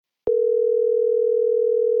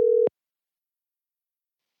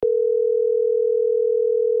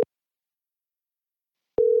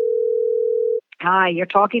Hi, you're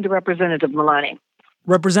talking to Representative Maloney.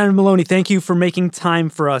 Representative Maloney, thank you for making time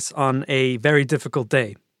for us on a very difficult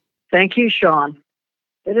day. Thank you, Sean.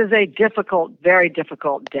 It is a difficult, very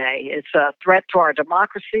difficult day. It's a threat to our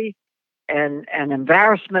democracy and an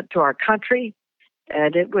embarrassment to our country.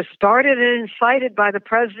 And it was started and incited by the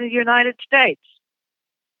President of the United States.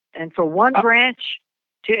 And for one branch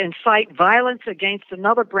to incite violence against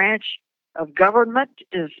another branch of government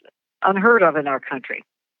is unheard of in our country.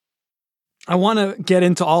 I want to get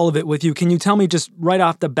into all of it with you. Can you tell me just right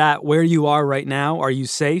off the bat where you are right now? Are you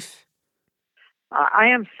safe? I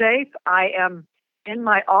am safe. I am in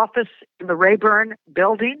my office in the Rayburn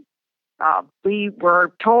building. We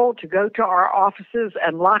were told to go to our offices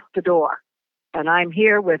and lock the door. And I'm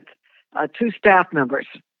here with two staff members.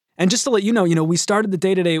 And just to let you know, we started the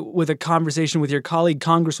day today with a conversation with your colleague,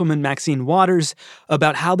 Congresswoman Maxine Waters,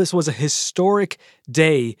 about how this was a historic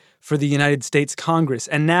day for the United States Congress.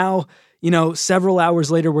 And now, several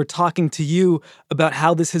hours later, we're talking to you about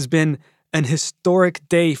how this has been an historic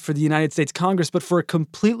day for the United States Congress, but for a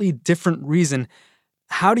completely different reason.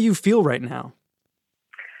 How do you feel right now?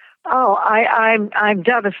 Oh, I'm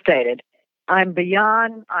devastated. I'm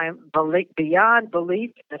beyond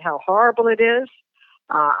belief at how horrible it is.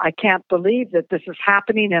 I can't believe that this is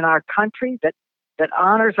happening in our country that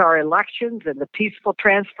honors our elections and the peaceful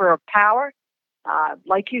transfer of power.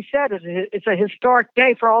 Like you said, it's a historic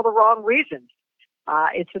day for all the wrong reasons.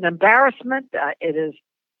 It's an embarrassment. It is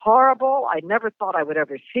horrible. I never thought I would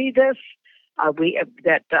ever see this. We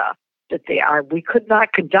could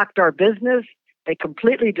not conduct our business. They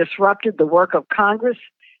completely disrupted the work of Congress.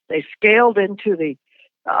 They scaled into the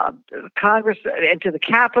Congress, into the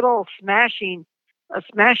Capitol, smashing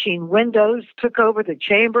windows, took over the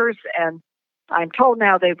chambers, and I'm told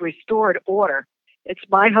now they've restored order. It's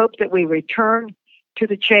my hope that we return to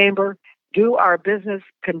the chamber, do our business,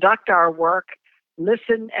 conduct our work,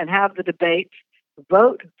 listen and have the debates,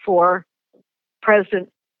 vote for President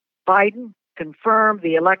Biden, confirm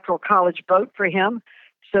the Electoral College vote for him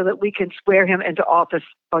so that we can swear him into office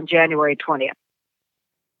on January 20th.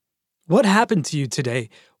 What happened to you today?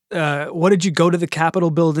 What did you go to the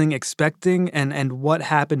Capitol building expecting, and what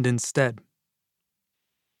happened instead?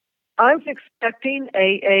 I was expecting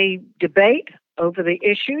a debate over the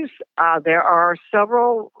issues. There are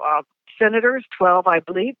several senators, 12, I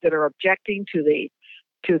believe, that are objecting to the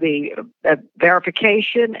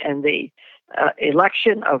verification and the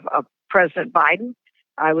election of President Biden.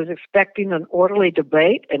 I was expecting an orderly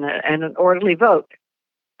debate and an orderly vote.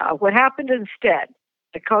 What happened instead,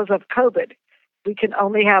 because of COVID, we can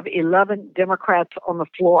only have 11 Democrats on the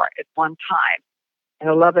floor at one time and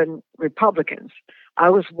 11 Republicans. I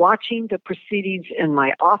was watching the proceedings in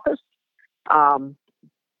my office.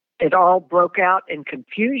 It all broke out in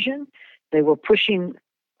confusion. They were pushing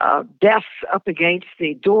desks up against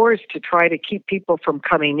the doors to try to keep people from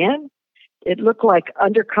coming in. It looked like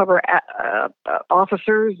undercover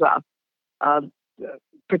officers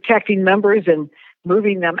protecting members and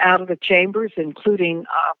moving them out of the chambers, including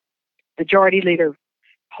Majority Leader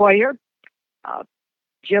Hoyer.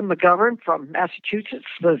 Jim McGovern from Massachusetts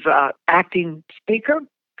was acting speaker.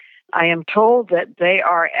 I am told that they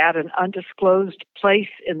are at an undisclosed place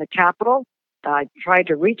in the Capitol. I tried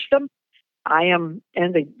to reach them. I am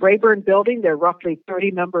in the Rayburn building. There are roughly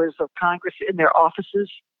 30 members of Congress in their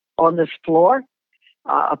offices on this floor.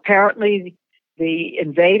 Apparently, the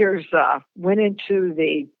invaders went into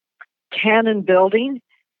the Cannon building,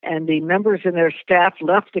 and the members and their staff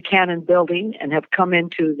left the Cannon building and have come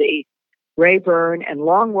into the Rayburn and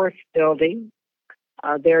Longworth building.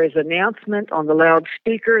 There is an announcement on the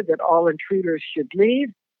loudspeaker that all intruders should leave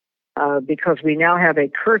because we now have a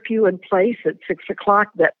curfew in place at 6 o'clock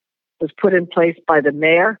that was put in place by the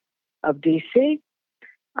mayor of D.C.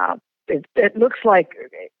 It looks like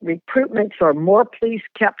recruitments or more police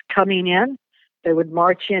kept coming in. They would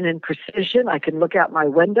march in precision. I can look out my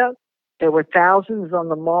window. There were thousands on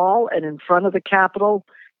the mall and in front of the Capitol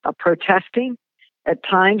protesting. At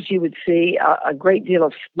times, you would see a great deal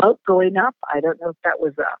of smoke going up. I don't know if that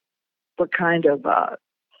was what kind of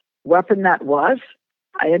weapon that was.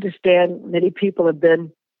 I understand many people have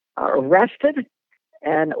been arrested,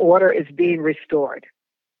 and order is being restored.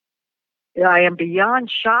 I am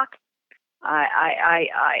beyond shocked.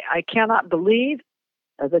 I cannot believe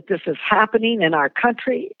that this is happening in our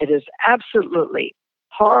country. It is absolutely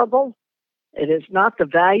horrible. It is not the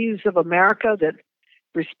values of America that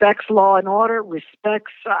respects law and order,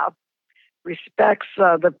 respects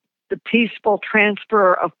the peaceful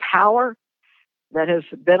transfer of power that has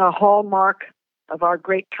been a hallmark of our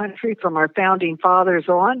great country from our founding fathers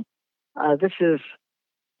on. It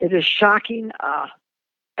is shocking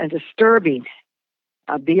and disturbing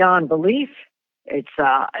beyond belief. It's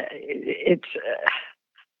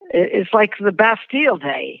like the Bastille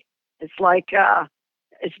Day. It's like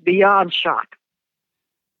it's beyond shock.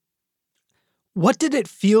 What did it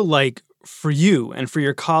feel like for you and for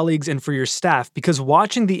your colleagues and for your staff? Because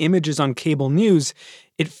watching the images on cable news,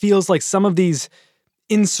 it feels like some of these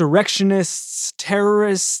insurrectionists,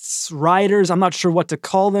 terrorists, rioters, I'm not sure what to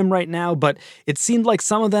call them right now, but it seemed like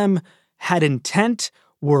some of them had intent,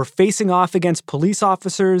 were facing off against police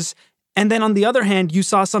officers. And then on the other hand, you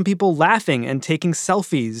saw some people laughing and taking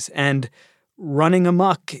selfies and running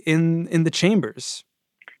amok in the chambers.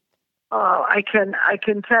 Oh, I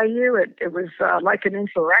can tell you it was like an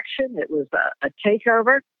insurrection. It was a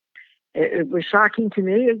takeover. It was shocking to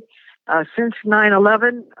me. Since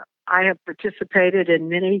 9/11, I have participated in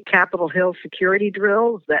many Capitol Hill security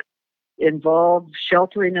drills that involve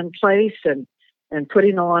sheltering in place and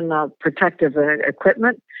putting on protective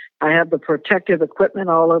equipment. I have the protective equipment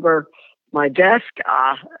all over my desk,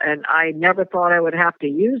 and I never thought I would have to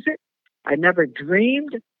use it. I never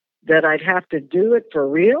dreamed that I'd have to do it for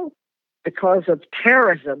real, because of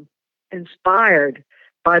terrorism inspired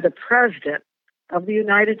by the President of the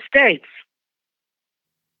United States.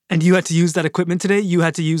 And you had to use that equipment today? You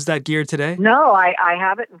had to use that gear today? No, I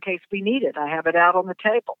have it in case we need it. I have it out on the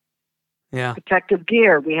table. Yeah. Protective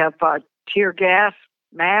gear. We have tear gas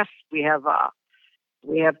masks. We have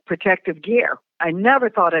protective gear. I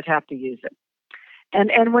never thought I'd have to use it.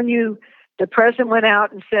 And when the President went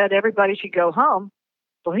out and said everybody should go home,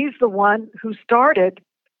 well, he's the one who started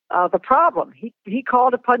the problem. He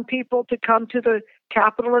called upon people to come to the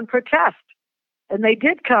Capitol and protest, and they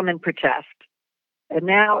did come and protest. And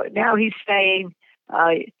now he's saying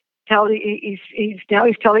he's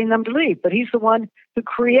telling them to leave. But he's the one who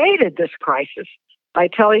created this crisis by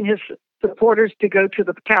telling his supporters to go to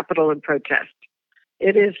the Capitol and protest.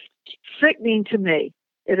 It is sickening to me.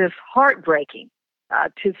 It is heartbreaking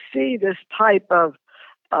to see this type of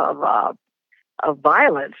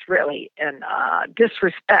violence, really, and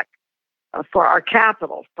disrespect for our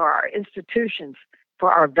capital, for our institutions,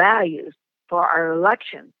 for our values, for our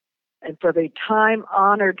elections, and for the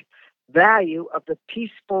time-honored value of the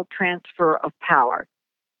peaceful transfer of power.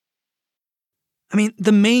 I mean,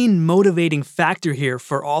 the main motivating factor here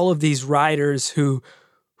for all of these rioters who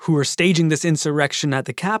are staging this insurrection at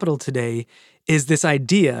the Capitol today is this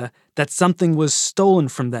idea that something was stolen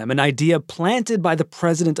from them, an idea planted by the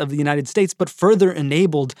President of the United States, but further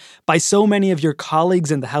enabled by so many of your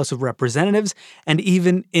colleagues in the House of Representatives and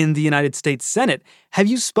even in the United States Senate. Have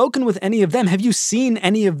you spoken with any of them? Have you seen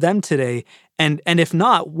any of them today? And if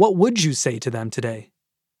not, what would you say to them today?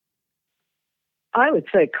 I would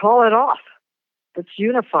say call it off. Let's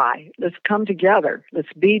unify. Let's come together.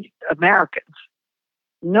 Let's be Americans.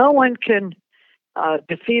 No one can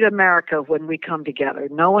defeat America when we come together.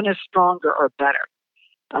 No one is stronger or better.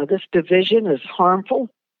 This division is harmful.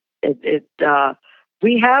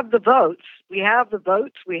 We have the votes. We have the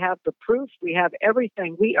votes. We have the proof. We have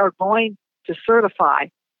everything. We are going to certify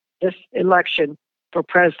this election for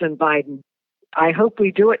President Biden. I hope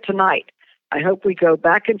we do it tonight. I hope we go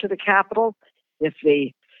back into the Capitol. If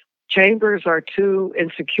the chambers are too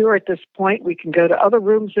insecure at this point, we can go to other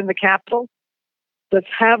rooms in the Capitol. Let's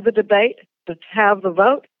have the debate. Let's have the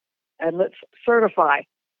vote, and let's certify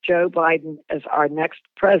Joe Biden as our next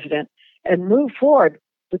president and move forward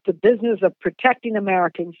with the business of protecting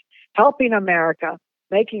Americans, helping America,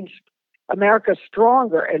 making America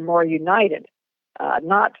stronger and more united,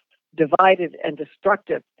 not divided and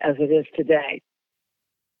destructive as it is today.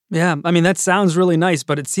 Yeah, I mean, that sounds really nice,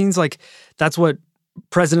 but it seems like that's what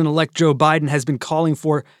President-elect Joe Biden has been calling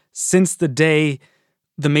for since the day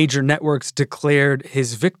the major networks declared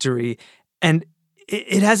his victory. And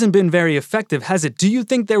it hasn't been very effective, has it? Do you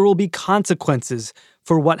think there will be consequences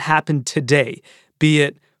for what happened today, be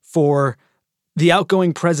it for the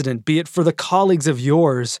outgoing president, be it for the colleagues of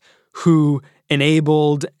yours who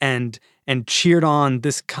enabled and cheered on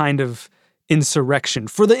this kind of insurrection,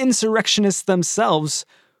 for the insurrectionists themselves,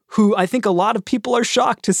 who I think a lot of people are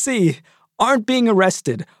shocked to see aren't being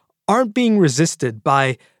arrested, aren't being resisted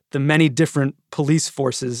by the many different police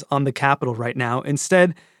forces on the Capitol right now.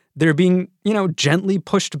 Instead, they're being, gently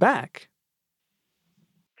pushed back.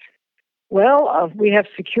 Well, we have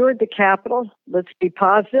secured the Capitol. Let's be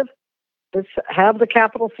positive. Let's have the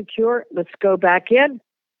Capitol secure. Let's go back in.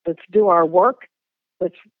 Let's do our work.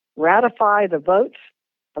 Let's ratify the votes.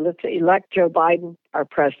 Let's elect Joe Biden our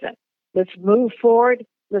president. Let's move forward.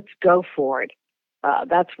 Let's go forward.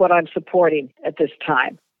 That's what I'm supporting at this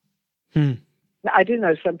time. I do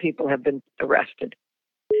know some people have been arrested.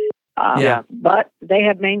 But they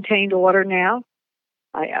have maintained order now.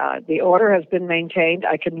 The order has been maintained.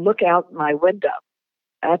 I can look out my window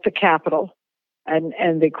at the Capitol,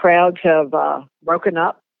 and the crowds have broken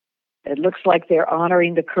up. It looks like they're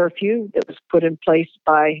honoring the curfew that was put in place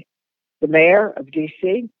by the mayor of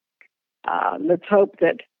D.C. Let's hope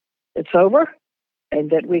that it's over and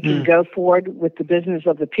that we can go forward with the business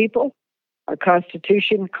of the people. Our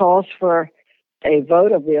Constitution calls for a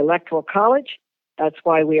vote of the Electoral College. That's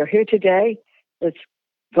why we are here today. Let's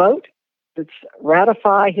vote. Let's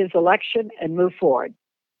ratify his election and move forward.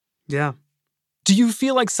 Yeah. Do you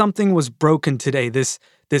feel like something was broken today? This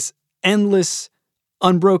endless,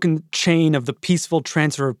 unbroken chain of the peaceful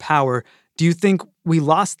transfer of power. Do you think we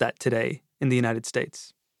lost that today in the United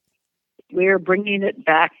States? We are bringing it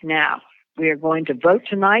back now. We are going to vote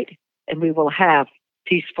tonight, and we will have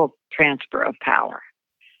peaceful transfer of power.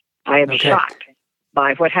 I am shocked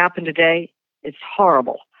by what happened today. It's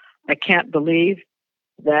horrible. I can't believe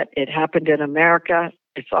that it happened in America.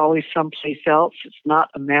 It's always someplace else. It's not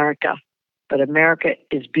America. But America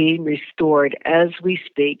is being restored as we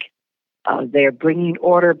speak. They're bringing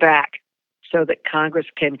order back so that Congress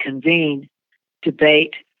can convene,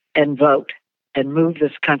 debate, and vote and move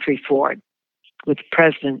this country forward with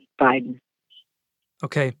President Biden.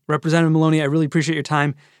 Okay. Representative Maloney, I really appreciate your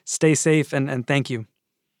time. Stay safe and thank you.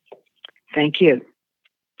 Thank you.